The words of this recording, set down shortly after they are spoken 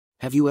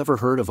Have you ever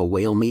heard of a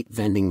whale meat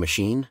vending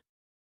machine?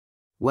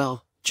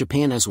 Well,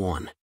 Japan has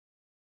one.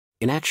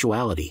 In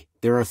actuality,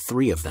 there are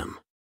 3 of them.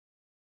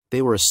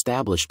 They were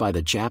established by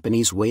the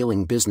Japanese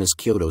whaling business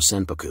Kyoto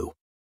Senpaku.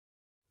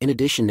 In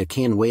addition to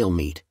canned whale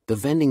meat, the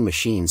vending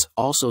machines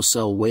also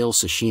sell whale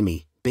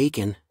sashimi,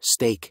 bacon,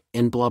 steak,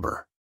 and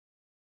blubber.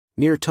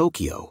 Near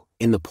Tokyo,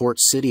 in the port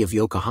city of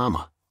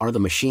Yokohama, are the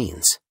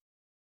machines.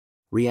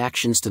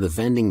 Reactions to the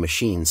vending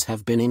machines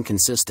have been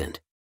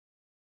inconsistent.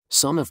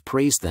 Some have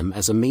praised them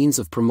as a means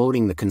of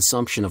promoting the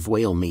consumption of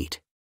whale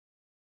meat.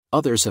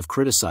 Others have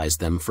criticized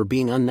them for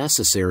being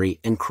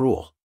unnecessary and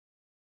cruel.